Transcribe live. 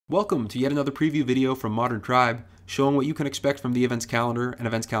Welcome to yet another preview video from Modern Tribe, showing what you can expect from the Events Calendar and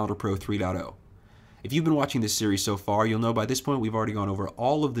Events Calendar Pro 3.0. If you've been watching this series so far, you'll know by this point we've already gone over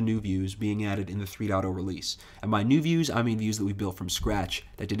all of the new views being added in the 3.0 release. And by new views, I mean views that we built from scratch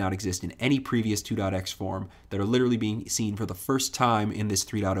that did not exist in any previous 2.x form that are literally being seen for the first time in this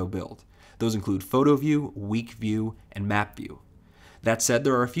 3.0 build. Those include Photo View, Week View, and Map View. That said,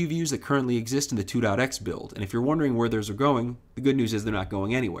 there are a few views that currently exist in the 2.x build, and if you're wondering where those are going, the good news is they're not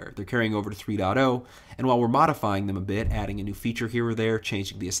going anywhere. They're carrying over to 3.0, and while we're modifying them a bit, adding a new feature here or there,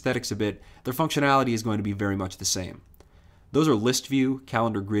 changing the aesthetics a bit, their functionality is going to be very much the same. Those are List View,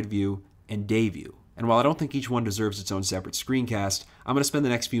 Calendar Grid View, and Day View. And while I don't think each one deserves its own separate screencast, I'm going to spend the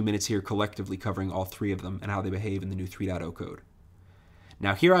next few minutes here collectively covering all three of them and how they behave in the new 3.0 code.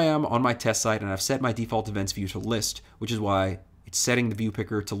 Now here I am on my test site, and I've set my default events view to List, which is why it's setting the view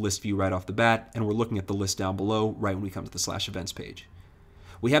picker to list view right off the bat, and we're looking at the list down below right when we come to the /events page.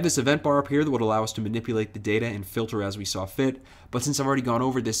 We have this event bar up here that would allow us to manipulate the data and filter as we saw fit, but since I've already gone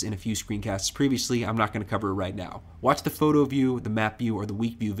over this in a few screencasts previously, I'm not going to cover it right now. Watch the photo view, the map view, or the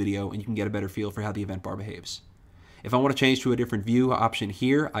week view video, and you can get a better feel for how the event bar behaves. If I want to change to a different view option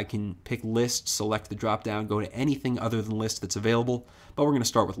here, I can pick list, select the drop down, go to anything other than list that's available, but we're going to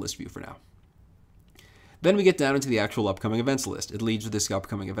start with list view for now. Then we get down into the actual upcoming events list. It leads with this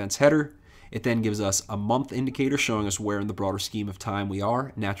upcoming events header. It then gives us a month indicator showing us where in the broader scheme of time we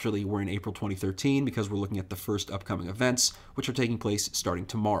are. Naturally, we're in April 2013 because we're looking at the first upcoming events, which are taking place starting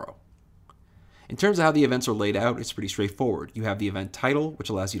tomorrow. In terms of how the events are laid out, it's pretty straightforward. You have the event title, which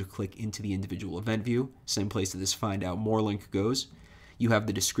allows you to click into the individual event view, same place that this Find Out More link goes. You have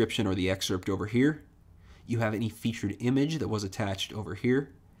the description or the excerpt over here. You have any featured image that was attached over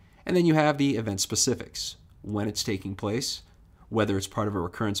here. And then you have the event specifics, when it's taking place, whether it's part of a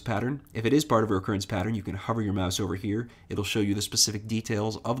recurrence pattern. If it is part of a recurrence pattern, you can hover your mouse over here. It'll show you the specific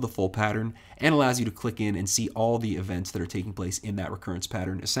details of the full pattern and allows you to click in and see all the events that are taking place in that recurrence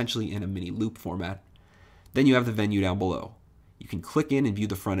pattern, essentially in a mini loop format. Then you have the venue down below. You can click in and view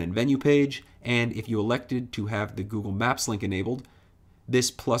the front-end venue page, and if you elected to have the Google Maps link enabled, this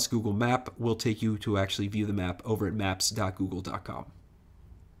plus Google Map will take you to actually view the map over at maps.google.com.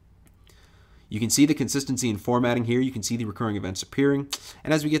 You can see the consistency in formatting here. You can see the recurring events appearing.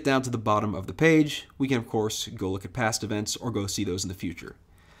 And as we get down to the bottom of the page, we can, of course, go look at past events or go see those in the future.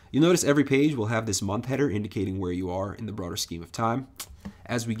 You'll notice every page will have this month header indicating where you are in the broader scheme of time.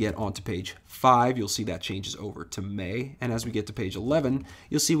 As we get onto page 5, you'll see that changes over to May. And as we get to page 11,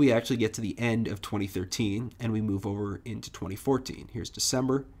 you'll see we actually get to the end of 2013 and we move over into 2014. Here's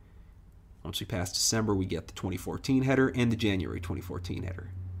December. Once we pass December, we get the 2014 header and the January 2014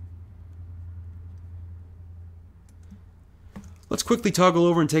 header. Let's quickly toggle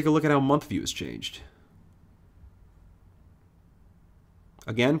over and take a look at how month view has changed.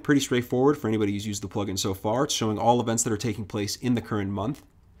 Again, pretty straightforward for anybody who's used the plugin so far. It's showing all events that are taking place in the current month.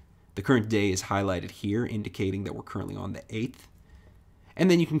 The current day is highlighted here, indicating that we're currently on the 8th. And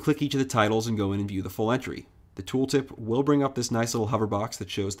then you can click each of the titles and go in and view the full entry. The tooltip will bring up this nice little hover box that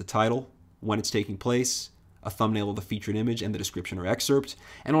shows the title, when it's taking place, a thumbnail of the featured image, and the description or excerpt.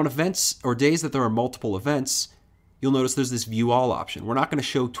 And on events or days that there are multiple events, you'll notice there's this view all option. We're not going to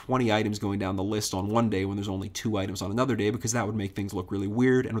show 20 items going down the list on one day when there's only 2 items on another day because that would make things look really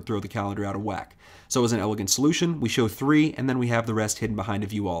weird and would throw the calendar out of whack. So as an elegant solution, we show 3 and then we have the rest hidden behind a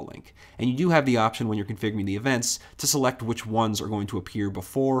view all link. And you do have the option when you're configuring the events to select which ones are going to appear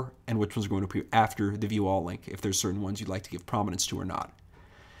before and which ones are going to appear after the view all link if there's certain ones you'd like to give prominence to or not.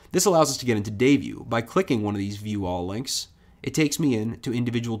 This allows us to get into day view. By clicking one of these view all links, it takes me in to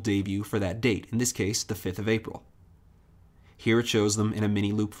individual day view for that date, in this case the 5th of April. Here it shows them in a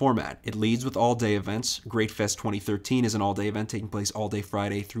mini loop format. It leads with all-day events. Great Fest 2013 is an all-day event taking place all day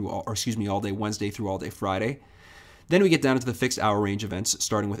Friday through all day Wednesday through all day Friday. Then we get down into the fixed hour range events,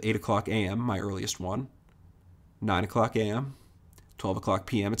 starting with 8 o'clock a.m., my earliest one, 9 o'clock a.m., 12 o'clock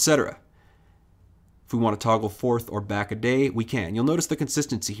p.m., etc. If we want to toggle forth or back a day, we can. You'll notice the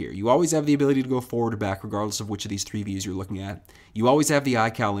consistency here. You always have the ability to go forward or back regardless of which of these 3 views you're looking at. You always have the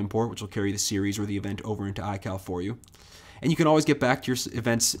iCal import, which will carry the series or the event over into iCal for you. And you can always get back to your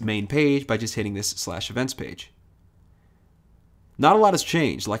event's main page by just hitting this /events page. Not a lot has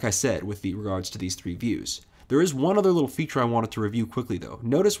changed, like I said, with regards to these 3 views. There is one other little feature I wanted to review quickly though.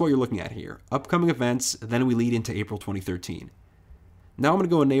 Notice what you're looking at here. Upcoming events, then we lead into April 2013. Now I'm going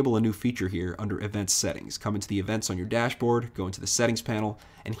to go enable a new feature here under Events Settings. Come into the events on your dashboard, go into the Settings panel,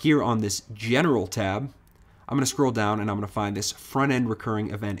 and here on this General tab, I'm going to scroll down and I'm going to find this Front-End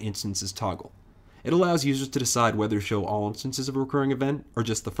Recurring Event Instances toggle. It allows users to decide whether to show all instances of a recurring event or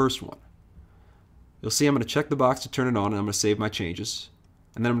just the first one. You'll see I'm going to check the box to turn it on and I'm going to save my changes.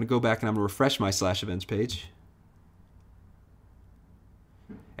 And then I'm going to go back and I'm going to refresh my /events page.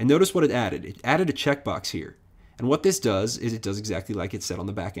 And notice what it added. It added a checkbox here. And what this does is it does exactly like it said on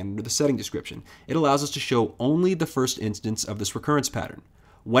the back end under the setting description. It allows us to show only the first instance of this recurrence pattern.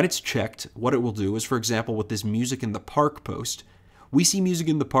 When it's checked, what it will do is, for example, with this music in the park post, we see music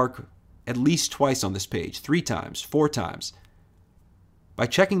in the park at least twice on this page, 3 times, 4 times. By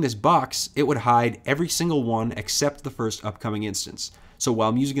checking this box, it would hide every single one except the first upcoming instance. So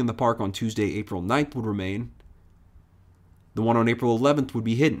while music in the park on Tuesday, April 9th would remain, the one on April 11th would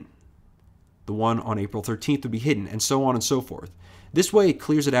be hidden. The one on April 13th would be hidden, and so on and so forth. This way, it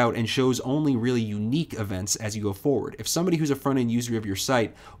clears it out and shows only really unique events as you go forward. If somebody who's a front-end user of your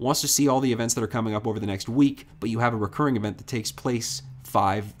site wants to see all the events that are coming up over the next week, but you have a recurring event that takes place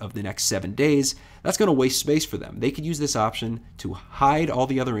 5 of the next 7 days, that's going to waste space for them. They could use this option to hide all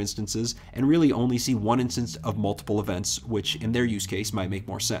the other instances and really only see one instance of multiple events, which in their use case might make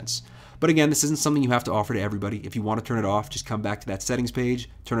more sense. But again, this isn't something you have to offer to everybody. If you want to turn it off, just come back to that settings page,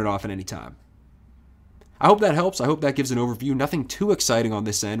 turn it off at any time. I hope that helps. I hope that gives an overview. Nothing too exciting on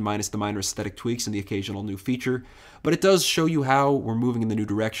this end, minus the minor aesthetic tweaks and the occasional new feature, but it does show you how we're moving in the new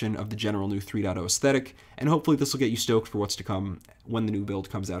direction of the general new 3.0 aesthetic, and hopefully this will get you stoked for what's to come when the new build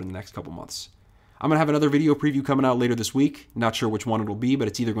comes out in the next couple months. I'm going to have another video preview coming out later this week. Not sure which one it'll be, but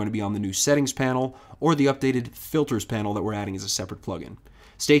it's either going to be on the new settings panel or the updated filters panel that we're adding as a separate plugin.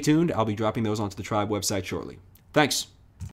 Stay tuned. I'll be dropping those onto the Tribe website shortly. Thanks.